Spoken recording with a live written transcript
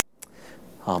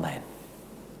Amen.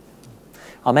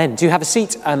 Amen. Do you have a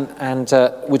seat? And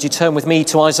would you turn with me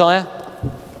to Isaiah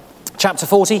chapter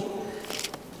 40?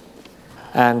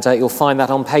 And you'll find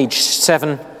that on page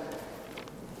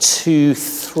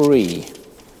 723.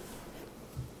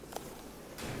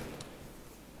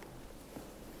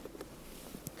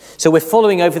 So we're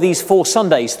following over these 4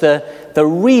 Sundays the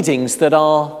readings that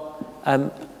are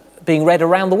being read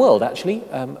around the world, actually,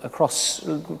 across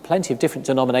plenty of different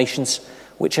denominations,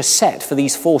 which are set for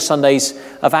these 4 Sundays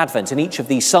of Advent. In each of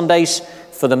these Sundays,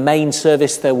 for the main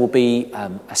service, there will be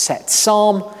a set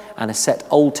psalm and a set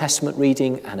Old Testament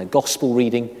reading and a gospel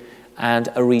reading and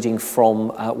a reading from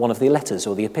one of the letters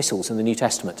or the epistles in the New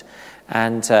Testament.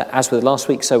 And as with last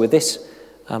week, so with this,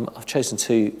 I've chosen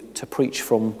to preach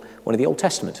from one of the Old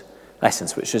Testament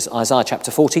lessons, which is Isaiah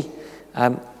chapter 40.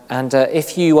 And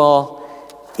if you are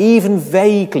even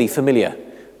vaguely familiar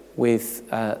with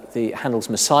the Handel's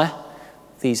Messiah,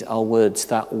 these are words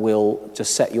that will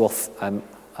just set you off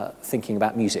thinking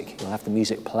about music. You'll have the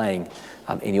music playing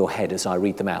in your head as I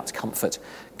read them out. Comfort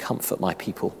my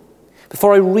people.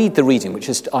 Before I read the reading, which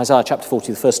is Isaiah chapter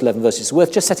 40, the first 11 verses, it's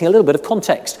worth just setting a little bit of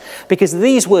context, because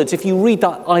these words, if you read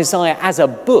that Isaiah as a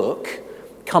book,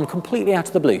 come completely out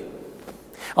of the blue.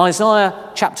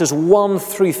 Isaiah chapters 1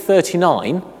 through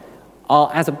 39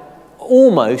 are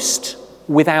almost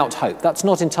without hope. That's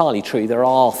not entirely true. There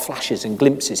are flashes and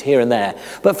glimpses here and there.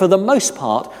 But for the most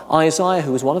part, Isaiah,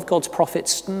 who was one of God's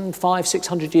prophets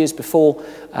 500-600 years before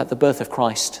the birth of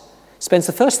Christ, spends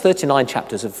the first 39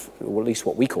 chapters of, or at least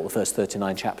what we call the first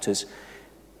 39 chapters,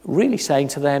 really saying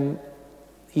to them,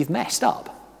 you've messed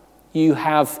up. You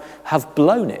have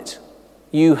blown it.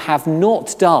 You have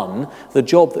not done the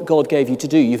job that God gave you to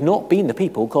do. You've not been the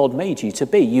people God made you to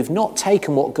be. You've not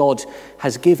taken what God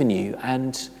has given you.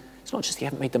 And it's not just you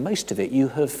haven't made the most of it, you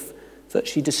have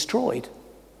virtually destroyed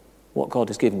what God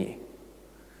has given you.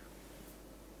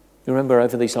 You remember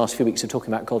over these last few weeks of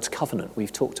talking about God's covenant,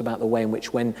 we've talked about the way in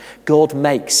which when God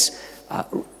makes,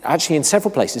 actually in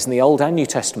several places in the Old and New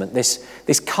Testament,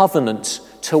 this covenant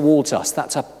towards us,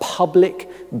 that's a public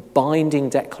binding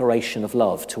declaration of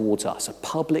love towards us, a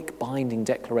public binding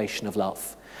declaration of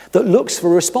love that looks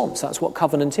for a response. That's what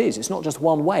covenant is. It's not just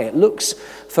one way. It looks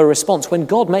for a response. When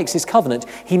God makes his covenant,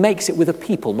 he makes it with a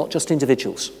people, not just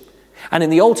individuals. And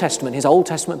in the Old Testament, his Old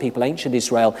Testament people, ancient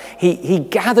Israel, he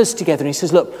gathers together and he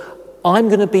says, look, I'm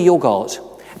going to be your God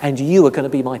and you are going to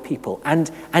be my people. And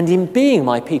in being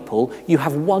my people, you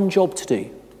have one job to do,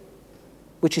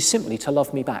 which is simply to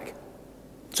love me back.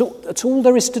 So that's all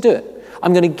there is to do it.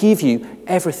 I'm going to give you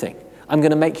everything. I'm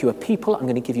going to make you a people. I'm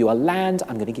going to give you a land.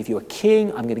 I'm going to give you a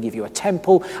king. I'm going to give you a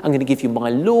temple. I'm going to give you my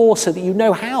law so that you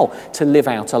know how to live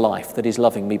out a life that is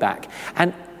loving me back.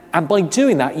 And by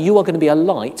doing that, you are going to be a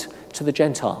light to the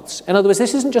Gentiles. In other words,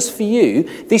 this isn't just for you.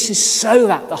 This is so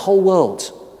that the whole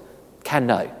world can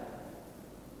know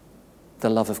the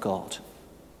love of God.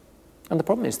 And the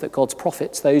problem is that God's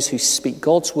prophets, those who speak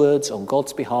God's words on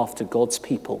God's behalf to God's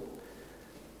people,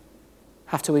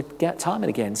 have to get time and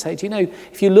again say, do you know,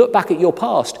 if you look back at your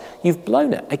past, you've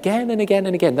blown it again and again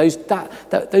and again. Those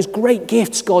great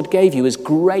gifts God gave you as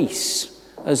grace,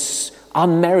 as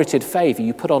unmerited favour,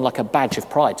 you put on like a badge of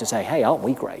pride to say, hey, aren't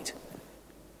we great?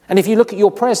 And if you look at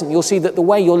your present, you'll see that the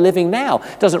way you're living now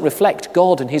doesn't reflect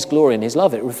God and his glory and his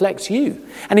love. It reflects you.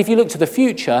 And if you look to the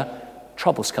future,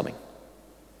 trouble's coming.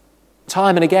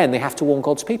 Time and again, they have to warn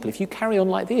God's people. If you carry on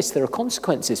like this, there are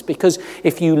consequences, because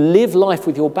if you live life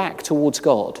with your back towards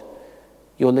God,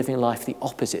 you're living life the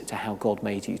opposite to how God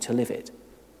made you to live it.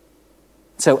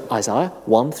 So Isaiah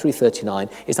 1 through 39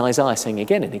 is Isaiah saying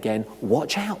again and again,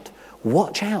 watch out,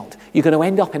 watch out. You're going to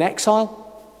end up in exile,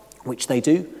 which they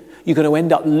do. You're going to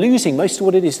end up losing most of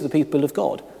what it is to the people of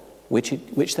God,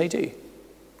 which they do.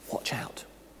 Watch out.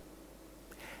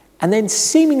 And then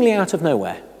seemingly out of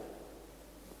nowhere,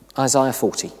 Isaiah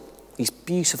 40, these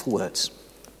beautiful words.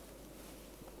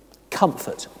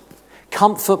 Comfort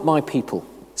my people,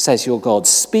 says your God.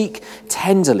 Speak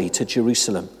tenderly to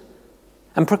Jerusalem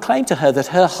and proclaim to her that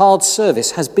her hard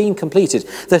service has been completed,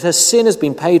 that her sin has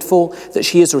been paid for, that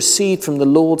she has received from the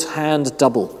Lord's hand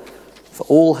double for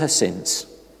all her sins.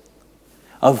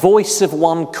 A voice of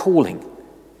one calling,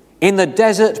 in the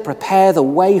desert, prepare the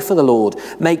way for the Lord.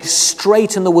 Make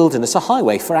straight in the wilderness a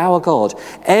highway for our God.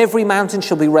 Every mountain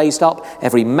shall be raised up,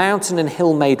 every mountain and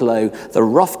hill made low. The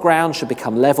rough ground shall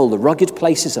become level, the rugged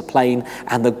places a plain,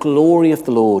 and the glory of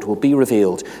the Lord will be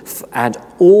revealed. And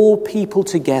all people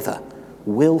together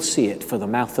will see it, for the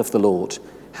mouth of the Lord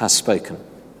has spoken.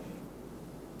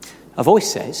 A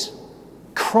voice says,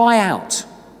 cry out.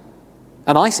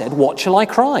 And I said, what shall I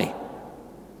cry?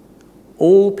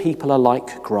 All people are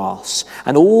like grass,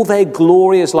 and all their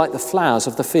glory is like the flowers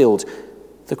of the field.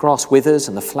 The grass withers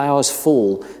and the flowers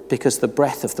fall because the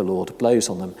breath of the Lord blows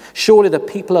on them. Surely the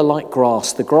people are like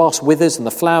grass. The grass withers and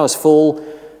the flowers fall,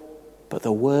 but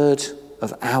the word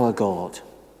of our God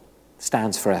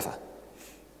stands forever.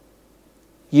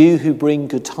 You who bring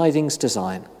good tidings to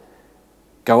Zion,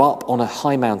 go up on a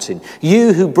high mountain.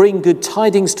 You who bring good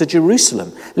tidings to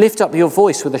Jerusalem, lift up your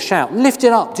voice with a shout. Lift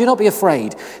it up, do not be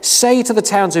afraid. Say to the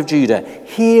towns of Judah,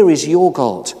 here is your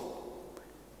God.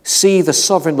 See, the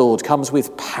sovereign Lord comes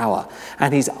with power,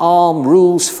 and his arm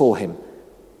rules for him,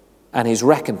 and his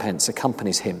recompense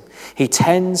accompanies him. He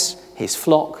tends his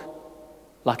flock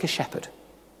like a shepherd.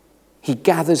 He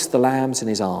gathers the lambs in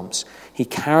his arms. He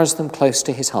carries them close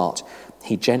to his heart.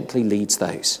 He gently leads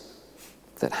those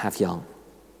that have young.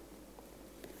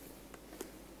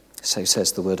 So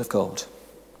says the word of God.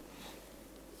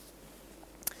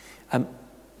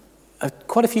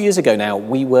 Quite a few years ago now,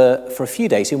 we were for a few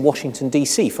days in Washington,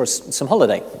 D.C. for some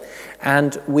holiday.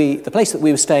 And the place that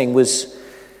we were staying was,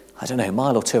 I don't know, a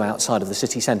mile or two outside of the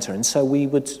city centre. And so we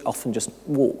would often just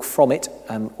walk from it,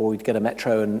 or we'd get a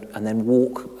metro and then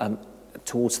walk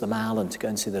towards the Mall and to go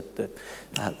and see the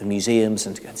museums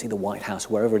and to go and see the White House,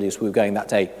 wherever it is we were going that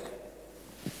day.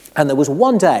 And there was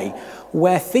one day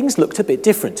where things looked a bit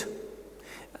different.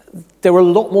 There were a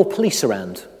lot more police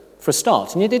around, for a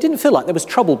start, and it didn't feel like there was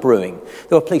trouble brewing.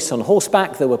 There were police on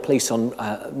horseback, there were police on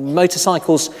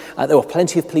motorcycles, there were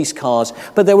plenty of police cars,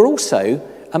 but there were also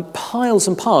piles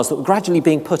and piles that were gradually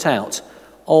being put out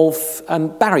of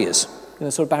barriers,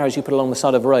 the sort of barriers you put along the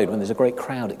side of a road when there's a great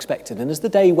crowd expected. And as the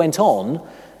day went on,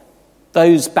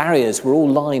 those barriers were all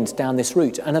lined down this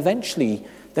route, and eventually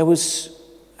there was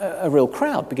a real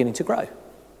crowd beginning to grow.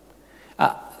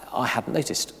 I hadn't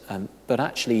noticed, but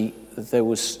actually there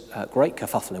was a great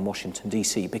kerfuffle in Washington,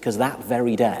 D.C., because that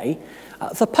very day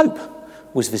the Pope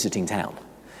was visiting town.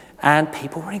 And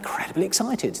people were incredibly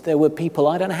excited. There were people,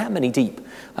 I don't know how many deep,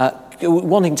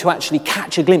 wanting to actually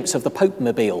catch a glimpse of the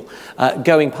Pope-mobile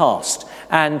going past.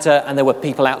 And there were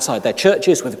people outside their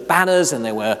churches with banners, and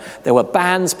there were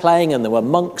bands playing, and there were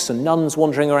monks and nuns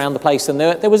wandering around the place. And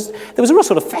there was a real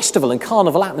sort of festival and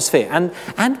carnival atmosphere.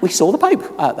 And we saw the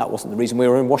Pope. That wasn't the reason we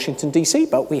were in Washington, D.C.,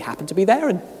 but we happened to be there,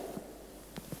 and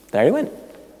there he went.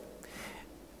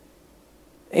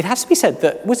 It has to be said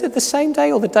that, was it the same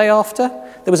day or the day after?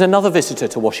 There was another visitor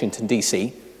to Washington,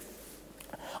 D.C.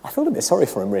 I felt a bit sorry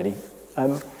for him, really,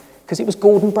 because it was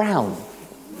Gordon Brown.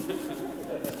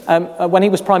 When he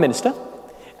was Prime Minister,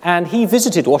 and he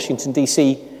visited Washington,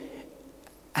 D.C.,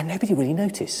 and nobody really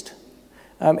noticed.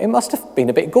 It must have been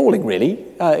a bit galling, really.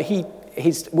 He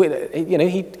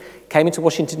came into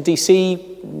Washington,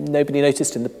 D.C., nobody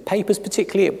noticed in the papers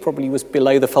particularly. It probably was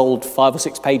below the fold 5 or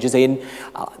 6 pages in.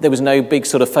 There was no big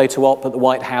sort of photo op at the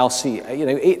White House.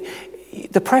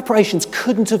 The preparations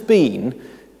couldn't have been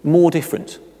more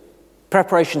different.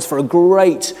 Preparations for a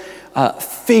great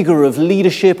figure of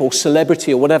leadership or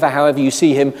celebrity or whatever, however you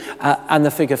see him, and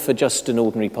the figure for just an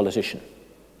ordinary politician.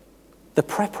 The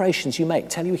preparations you make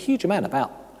tell you a huge amount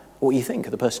about what you think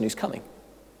of the person who's coming.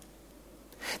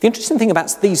 The interesting thing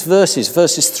about these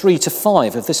verses 3 to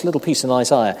 5 of this little piece in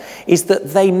Isaiah, is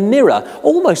that they mirror,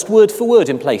 almost word for word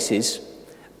in places,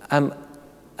 an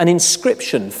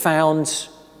inscription found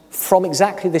from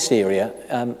exactly this area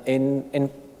in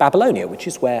Babylonia, which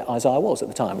is where Isaiah was at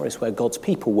the time, or is where God's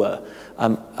people were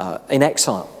in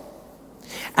exile.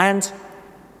 And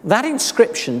that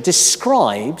inscription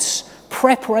describes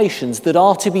preparations that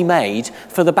are to be made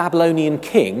for the Babylonian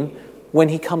king when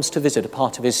he comes to visit a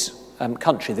part of his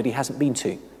country that he hasn't been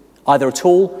to, either at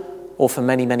all or for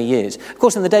many, many years. Of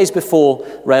course, in the days before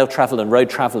rail travel and road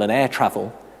travel and air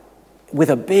travel, with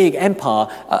a big empire,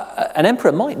 an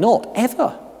emperor might not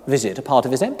ever visit a part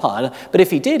of his empire, but if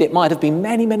he did, it might have been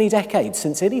many, many decades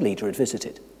since any leader had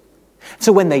visited.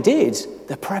 So when they did,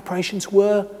 the preparations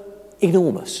were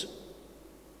enormous.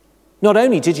 Not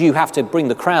only did you have to bring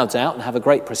the crowds out and have a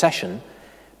great procession,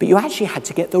 but you actually had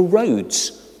to get the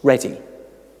roads ready.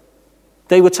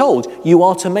 They were told, you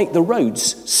are to make the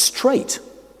roads straight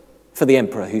for the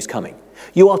emperor who's coming.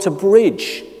 You are to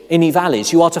bridge any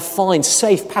valleys. You are to find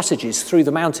safe passages through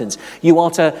the mountains. You are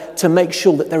to make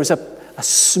sure that there is a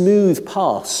smooth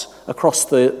pass across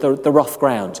the rough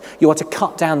ground. You are to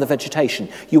cut down the vegetation.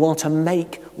 You are to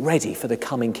make ready for the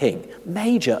coming king.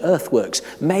 Major earthworks,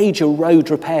 major road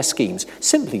repair schemes,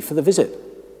 simply for the visit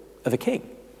of a king.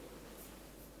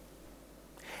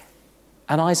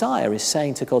 And Isaiah is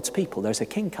saying to God's people, there's a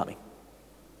king coming.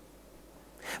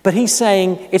 But he's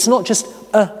saying it's not just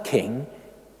a king,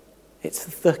 it's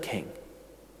the king.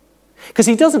 Because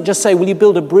he doesn't just say, will you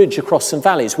build a bridge across some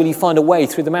valleys? Will you find a way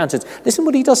through the mountains? Listen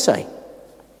what he does say.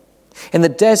 In the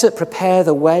desert, prepare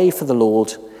the way for the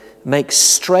Lord. Make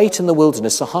straight in the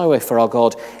wilderness a highway for our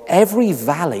God. Every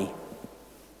valley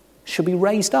shall be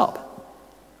raised up.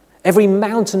 Every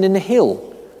mountain and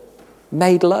hill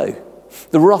made low.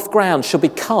 The rough ground shall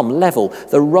become level.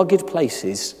 The rugged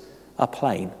places are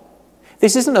plain.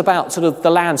 This isn't about sort of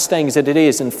the land staying as it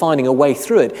is and finding a way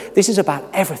through it. This is about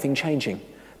everything changing,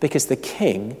 because the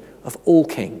King of all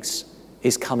kings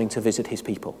is coming to visit his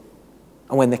people.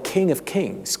 And when the King of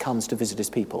kings comes to visit his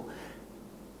people,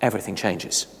 everything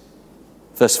changes.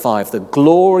 Verse 5, the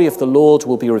glory of the Lord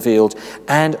will be revealed,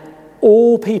 and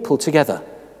all people together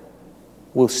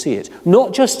will see it.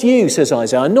 Not just you, says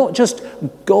Isaiah, not just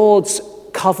God's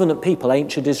covenant people,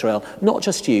 ancient Israel, not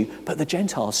just you, but the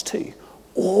Gentiles too.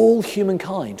 All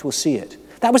humankind will see it.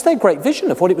 That was their great vision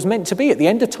of what it was meant to be at the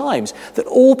end of times, that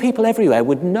all people everywhere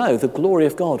would know the glory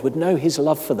of God, would know his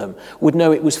love for them, would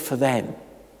know it was for them.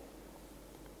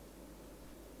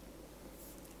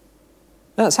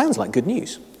 Now, that sounds like good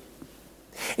news.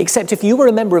 Except if you were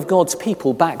a member of God's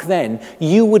people back then,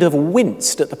 you would have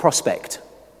winced at the prospect.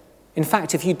 In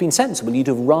fact, if you'd been sensible, you'd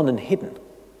have run and hidden.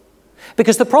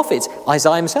 Because the prophets,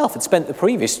 Isaiah himself, had spent the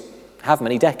previous however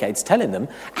many decades telling them,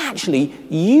 actually,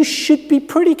 you should be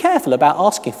pretty careful about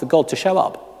asking for God to show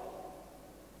up.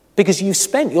 Because you've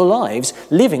spent your lives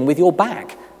living with your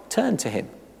back turned to him.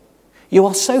 You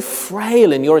are so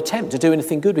frail in your attempt to do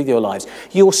anything good with your lives.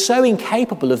 You're so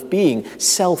incapable of being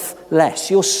selfless.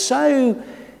 You're so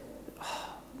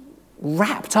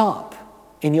wrapped up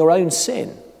in your own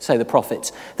sin, say the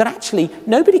prophets, that actually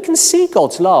nobody can see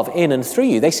God's love in and through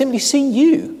you. They simply see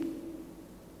you.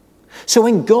 So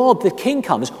when God, the King,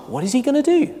 comes, what is he going to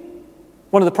do?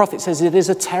 One of the prophets says it is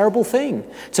a terrible thing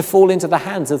to fall into the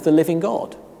hands of the living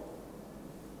God.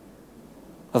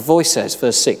 A voice says,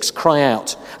 verse 6, cry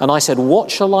out. And I said,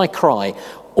 what shall I cry?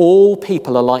 All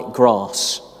people are like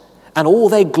grass, and all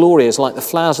their glory is like the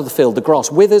flowers of the field. The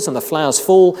grass withers and the flowers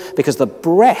fall because the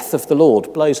breath of the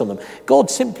Lord blows on them.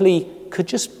 God simply could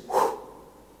just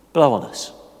blow on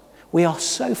us. We are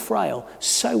so frail,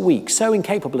 so weak, so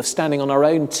incapable of standing on our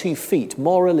own 2 feet,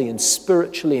 morally and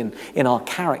spiritually and in our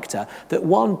character, that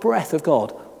one breath of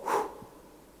God,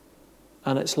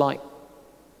 and it's like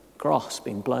grass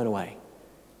being blown away.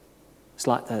 It's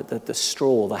like the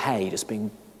straw, the hay just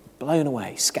being blown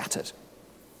away, scattered.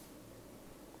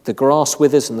 The grass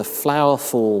withers and the flower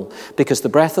fall because the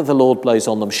breath of the Lord blows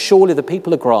on them. Surely the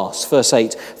people are grass. Verse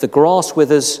 8, the grass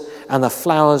withers and the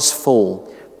flowers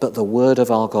fall, but the word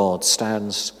of our God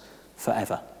stands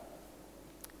forever.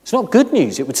 It's not good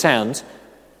news, it would sound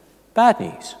bad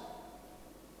news.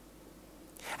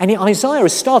 And yet Isaiah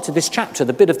has started this chapter,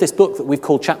 the bit of this book that we've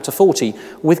called chapter 40,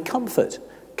 with comfort.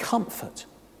 Comfort.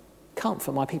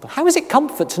 Comfort my people. How is it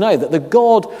comfort to know that the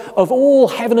God of all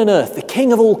heaven and earth, the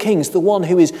King of all kings, the one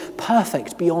who is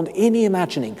perfect beyond any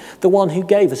imagining, the one who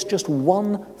gave us just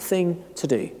one thing to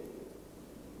do,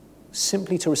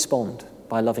 simply to respond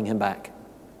by loving him back?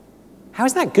 How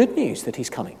is that good news that he's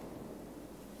coming?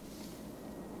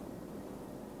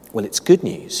 Well, it's good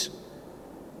news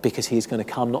because he's going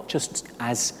to come not just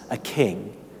as a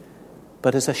king,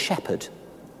 but as a shepherd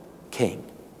king.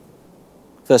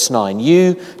 Verse 9,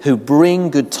 you who bring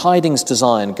good tidings to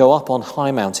Zion, go up on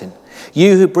high mountain.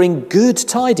 You who bring good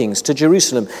tidings to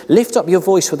Jerusalem, lift up your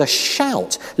voice with a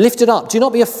shout. Lift it up, do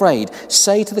not be afraid.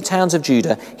 Say to the towns of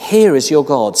Judah, here is your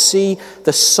God. See,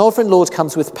 the sovereign Lord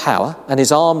comes with power, and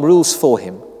his arm rules for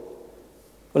him.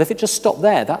 Well, if it just stopped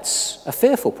there, that's a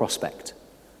fearful prospect.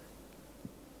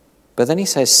 But then he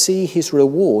says, see, his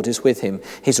reward is with him.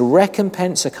 His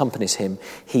recompense accompanies him.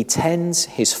 He tends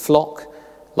his flock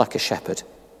like a shepherd.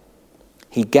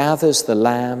 He gathers the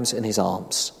lambs in his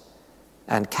arms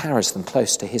and carries them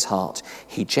close to his heart.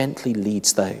 He gently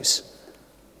leads those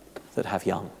that have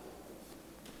young.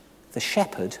 The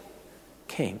shepherd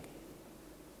king.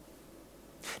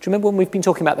 Do you remember when we've been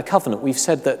talking about the covenant, we've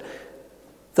said that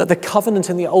the covenant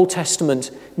in the Old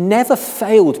Testament never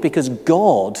failed because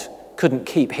God couldn't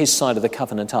keep his side of the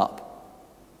covenant up.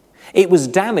 It was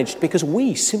damaged because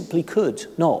we simply could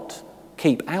not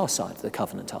keep our side of the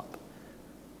covenant up.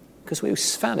 Because we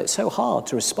found it so hard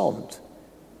to respond,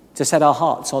 to set our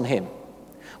hearts on him.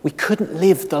 We couldn't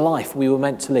live the life we were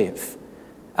meant to live.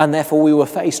 And therefore we were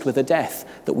faced with a death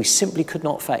that we simply could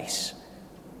not face.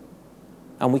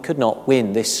 And we could not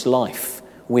win this life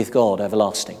with God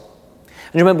everlasting.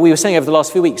 And remember, we were saying over the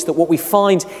last few weeks that what we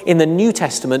find in the New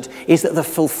Testament is that the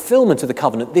fulfillment of the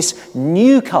covenant, this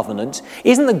new covenant,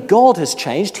 isn't that God has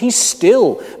changed. He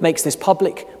still makes this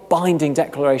public binding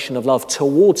declaration of love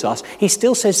towards us, he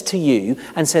still says to you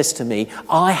and says to me,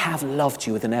 I have loved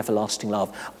you with an everlasting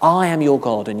love. I am your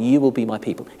God and you will be my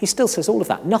people. He still says all of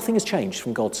that. Nothing has changed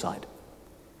from God's side.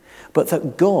 But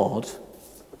that God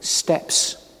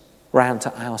steps round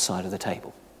to our side of the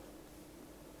table.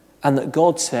 And that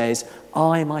God says,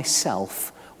 I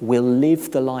myself will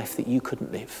live the life that you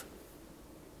couldn't live,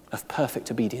 of perfect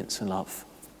obedience and love.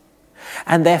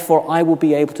 And therefore I will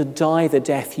be able to die the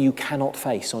death you cannot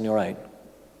face on your own.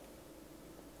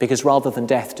 Because rather than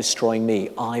death destroying me,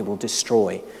 I will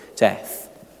destroy death.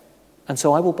 And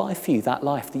so I will buy for you that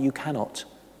life that you cannot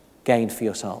gain for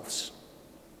yourselves.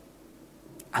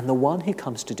 And the one who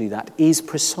comes to do that is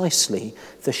precisely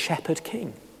the shepherd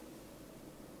king,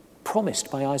 promised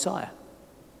by Isaiah.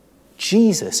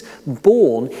 Jesus,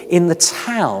 born in the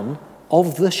town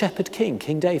of the shepherd king,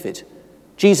 King David.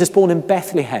 Jesus born in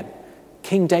Bethlehem,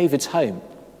 King David's home,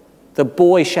 the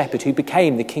boy shepherd who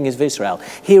became the king of Israel.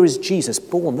 Here is Jesus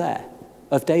born there,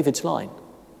 of David's line.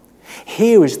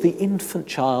 Here is the infant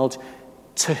child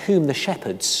to whom the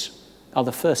shepherds are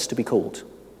the first to be called,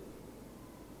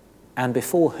 and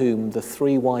before whom the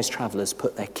three wise travellers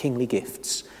put their kingly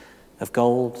gifts of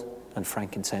gold and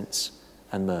frankincense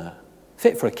and myrrh,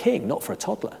 fit for a king, not for a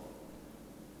toddler.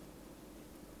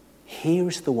 Here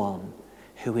is the one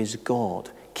who is God,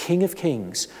 King of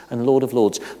kings and Lord of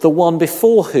lords, the one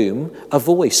before whom a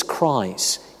voice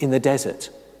cries in the desert,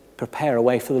 prepare a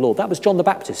way for the Lord. That was John the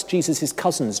Baptist, Jesus'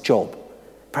 cousin's job.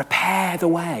 Prepare the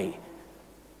way.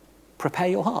 Prepare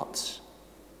your hearts.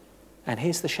 And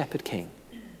here's the shepherd king,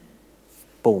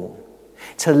 born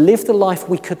to live the life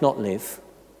we could not live,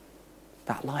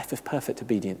 that life of perfect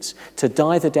obedience, to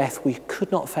die the death we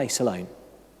could not face alone,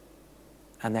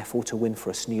 and therefore to win for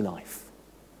us new life.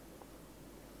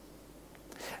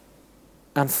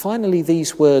 And finally,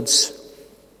 these words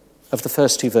of the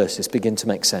first two verses begin to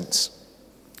make sense.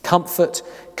 Comfort,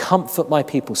 comfort my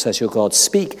people, says your God.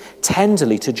 Speak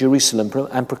tenderly to Jerusalem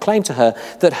and proclaim to her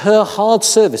that her hard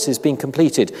service has been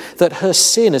completed, that her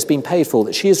sin has been paid for,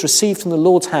 that she has received from the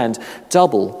Lord's hand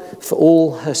double for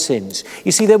all her sins.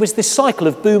 You see, there was this cycle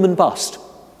of boom and bust.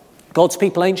 God's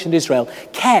people, ancient Israel,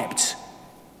 kept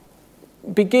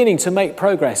beginning to make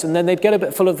progress, and then they'd get a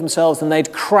bit full of themselves and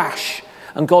they'd crash.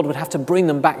 And God would have to bring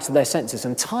them back to their senses.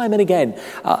 And time and again,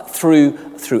 through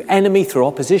enemy, through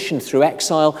opposition, through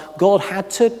exile, God had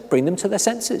to bring them to their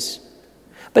senses.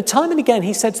 But time and again,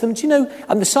 he said to them, do you know,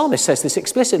 and the psalmist says this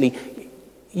explicitly,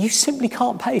 you simply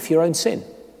can't pay for your own sin,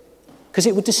 because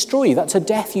it would destroy you. That's a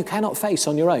death you cannot face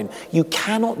on your own. You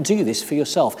cannot do this for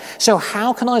yourself. So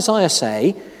how can Isaiah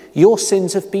say, your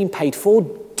sins have been paid for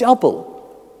double?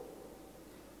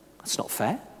 That's not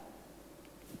fair.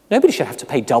 Nobody should have to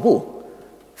pay double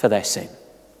for their sin.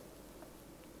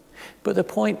 But the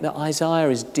point that Isaiah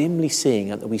is dimly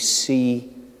seeing and that we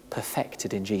see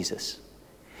perfected in Jesus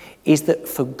is that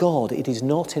for God it is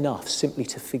not enough simply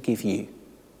to forgive you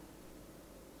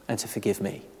and to forgive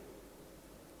me.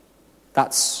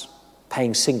 That's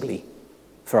paying singly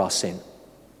for our sin.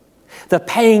 The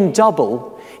paying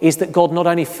double is that God not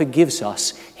only forgives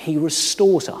us, he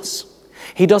restores us.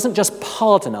 He doesn't just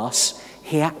pardon us,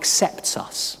 he accepts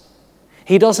us.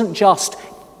 He doesn't just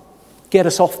get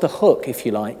us off the hook, if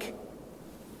you like.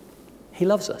 He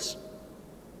loves us.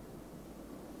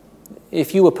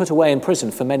 If you were put away in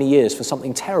prison for many years for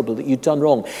something terrible that you'd done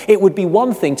wrong, it would be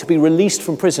one thing to be released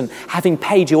from prison having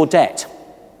paid your debt.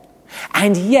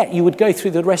 And yet you would go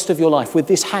through the rest of your life with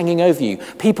this hanging over you.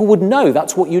 People would know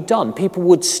that's what you'd done. People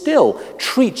would still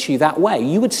treat you that way.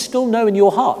 You would still know in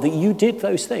your heart that you did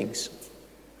those things.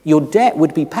 Your debt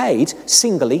would be paid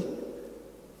singly,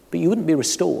 but you wouldn't be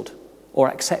restored or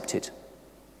accepted.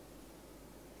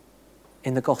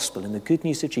 In the gospel, in the good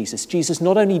news of Jesus, Jesus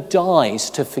not only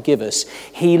dies to forgive us,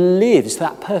 he lives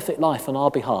that perfect life on our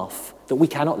behalf that we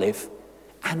cannot live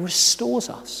and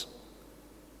restores us.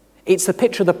 It's the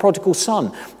picture of the prodigal son,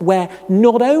 where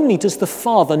not only does the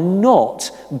father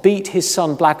not beat his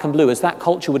son black and blue as that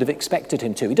culture would have expected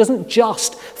him to, he doesn't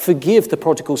just forgive the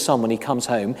prodigal son when he comes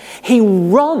home, he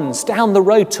runs down the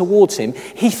road towards him,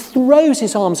 he throws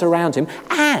his arms around him,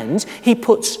 and he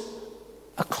puts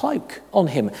a cloak on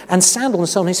him and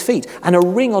sandals on his feet and a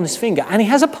ring on his finger, and he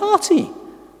has a party.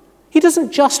 He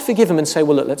doesn't just forgive him and say,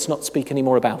 well, look, let's not speak any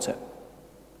more about it.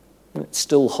 It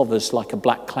still hovers like a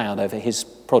black cloud over his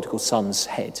prodigal son's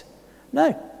head.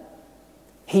 No.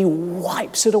 He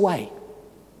wipes it away.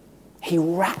 He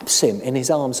wraps him in his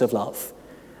arms of love.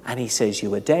 And he says, you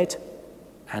were dead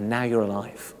and now you're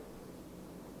alive.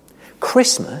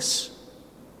 Christmas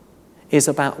is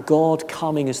about God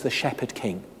coming as the shepherd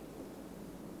king.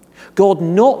 God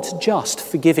not just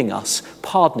forgiving us,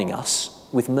 pardoning us,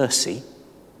 with mercy,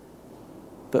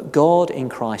 but God in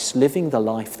Christ living the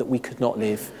life that we could not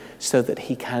live so that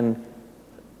he can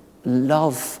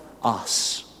love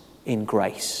us in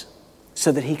grace,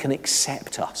 so that he can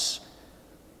accept us.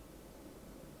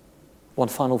 One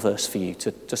final verse for you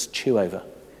to just chew over.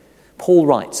 Paul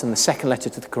writes in the second letter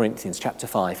to the Corinthians, chapter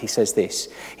 5, he says this.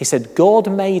 He said,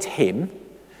 God made him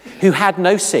who had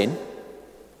no sin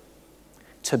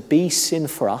to be sin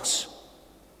for us,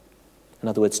 in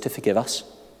other words, to forgive us,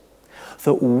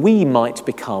 that we might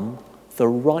become the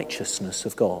righteousness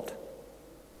of God.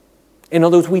 In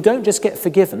other words, we don't just get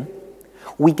forgiven,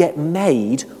 we get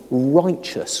made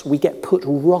righteous. We get put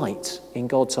right in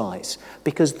God's eyes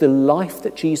because the life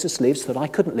that Jesus lives, that I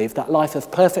couldn't live, that life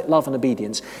of perfect love and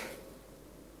obedience,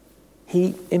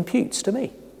 he imputes to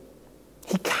me.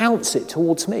 He counts it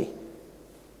towards me.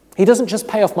 He doesn't just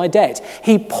pay off my debt.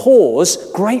 He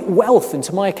pours great wealth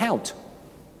into my account.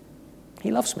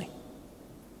 He loves me.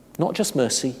 Not just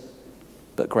mercy,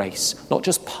 but grace. Not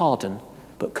just pardon,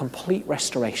 but complete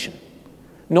restoration.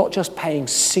 Not just paying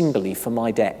singly for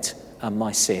my debt and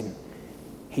my sin.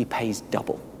 He pays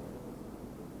double.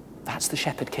 That's the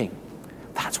Shepherd King.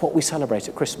 That's what we celebrate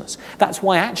at Christmas. That's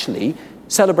why actually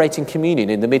celebrating communion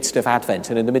in the midst of Advent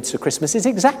and in the midst of Christmas is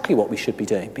exactly what we should be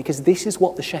doing, because this is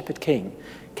what the Shepherd King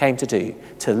came to do,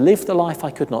 to live the life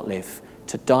I could not live,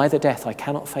 to die the death I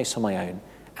cannot face on my own,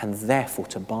 and therefore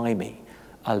to buy me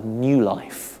a new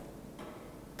life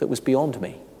that was beyond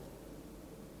me.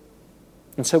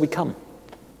 And so we come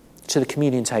to the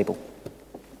communion table.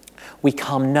 We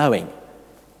come knowing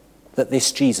that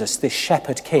this Jesus, this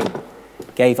Shepherd King,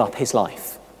 gave up his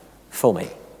life for me.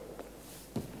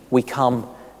 We come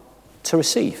to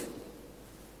receive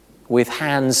with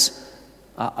hands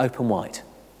open wide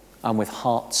and with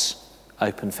hearts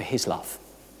open for his love.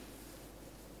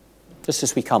 Just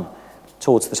as we come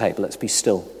towards the table, let's be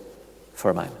still for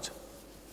a moment.